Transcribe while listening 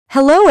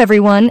Hello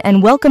everyone,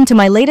 and welcome to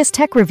my latest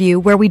tech review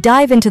where we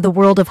dive into the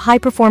world of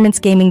high-performance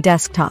gaming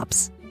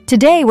desktops.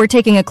 Today we're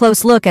taking a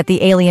close look at the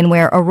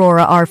Alienware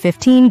Aurora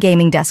R15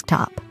 gaming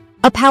desktop.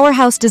 A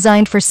powerhouse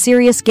designed for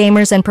serious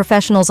gamers and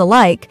professionals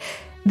alike,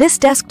 this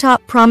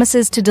desktop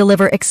promises to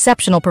deliver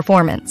exceptional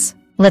performance.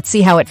 Let's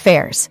see how it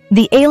fares.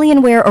 The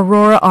Alienware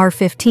Aurora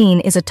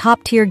R15 is a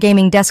top-tier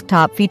gaming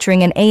desktop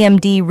featuring an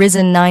AMD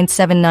Ryzen 9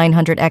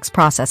 7900X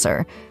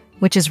processor,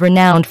 which is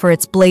renowned for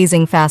its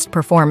blazing fast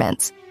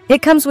performance.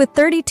 It comes with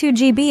 32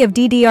 GB of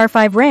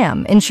DDR5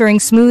 RAM, ensuring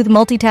smooth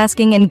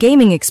multitasking and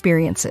gaming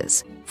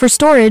experiences. For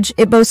storage,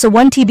 it boasts a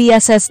 1 TB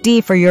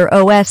SSD for your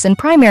OS and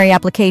primary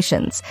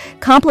applications,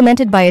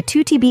 complemented by a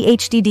 2 TB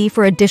HDD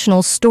for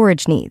additional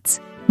storage needs.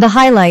 The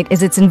highlight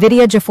is its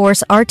NVIDIA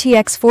GeForce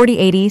RTX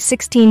 4080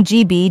 16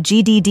 GB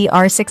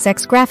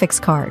GDDR6X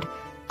graphics card,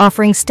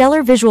 offering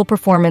stellar visual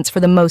performance for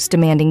the most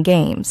demanding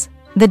games.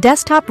 The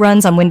desktop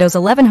runs on Windows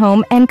 11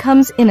 Home and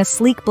comes in a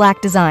sleek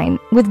black design,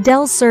 with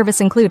Dell's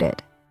service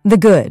included. The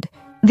good.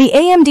 The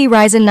AMD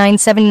Ryzen 9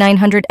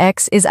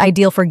 7900X is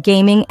ideal for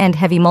gaming and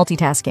heavy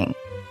multitasking.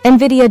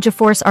 NVIDIA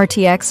GeForce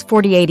RTX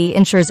 4080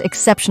 ensures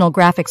exceptional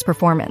graphics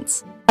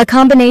performance. A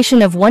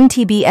combination of 1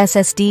 TB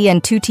SSD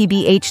and 2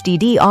 TB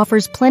HDD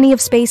offers plenty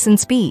of space and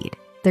speed.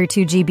 Their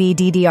 2 GB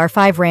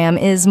DDR5 RAM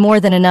is more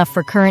than enough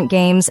for current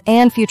games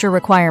and future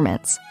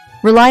requirements.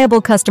 Reliable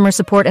customer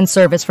support and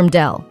service from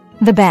Dell.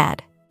 The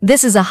bad.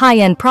 This is a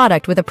high-end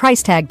product with a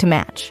price tag to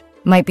match.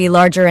 Might be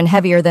larger and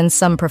heavier than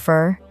some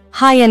prefer.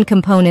 High-end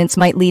components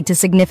might lead to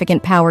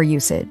significant power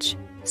usage.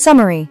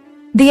 Summary.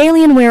 The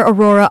Alienware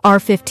Aurora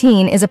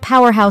R15 is a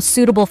powerhouse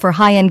suitable for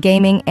high-end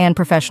gaming and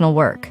professional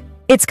work.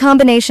 Its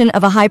combination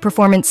of a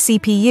high-performance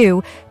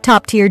CPU,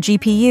 top-tier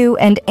GPU,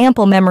 and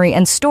ample memory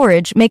and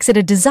storage makes it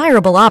a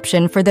desirable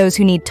option for those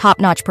who need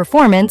top-notch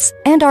performance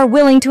and are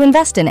willing to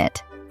invest in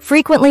it.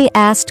 Frequently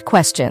asked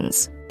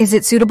questions. Is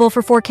it suitable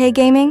for 4K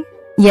gaming?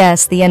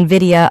 Yes, the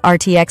NVIDIA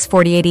RTX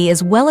 4080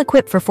 is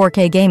well-equipped for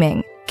 4K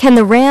gaming. Can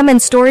the RAM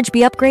and storage be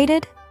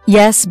upgraded?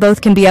 Yes,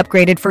 both can be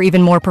upgraded for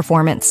even more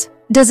performance.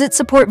 Does it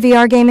support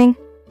VR gaming?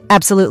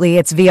 Absolutely,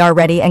 it's VR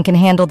ready and can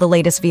handle the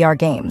latest VR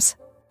games.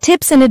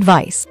 Tips and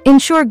advice.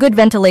 Ensure good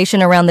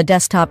ventilation around the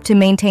desktop to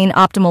maintain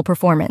optimal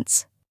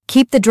performance.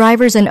 Keep the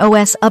drivers and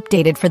OS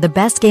updated for the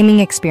best gaming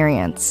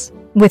experience.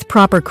 With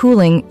proper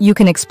cooling, you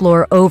can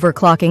explore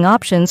overclocking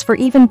options for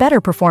even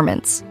better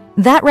performance.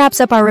 That wraps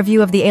up our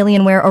review of the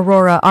Alienware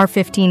Aurora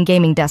R15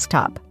 gaming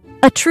desktop.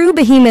 A true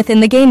behemoth in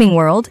the gaming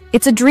world,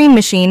 it's a dream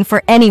machine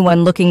for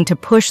anyone looking to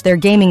push their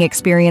gaming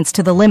experience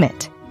to the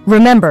limit.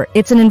 Remember,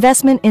 it's an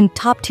investment in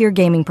top-tier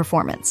gaming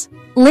performance.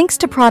 Links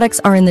to products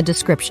are in the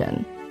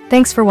description.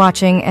 Thanks for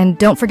watching, and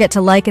don't forget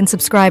to like and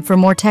subscribe for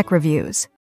more tech reviews.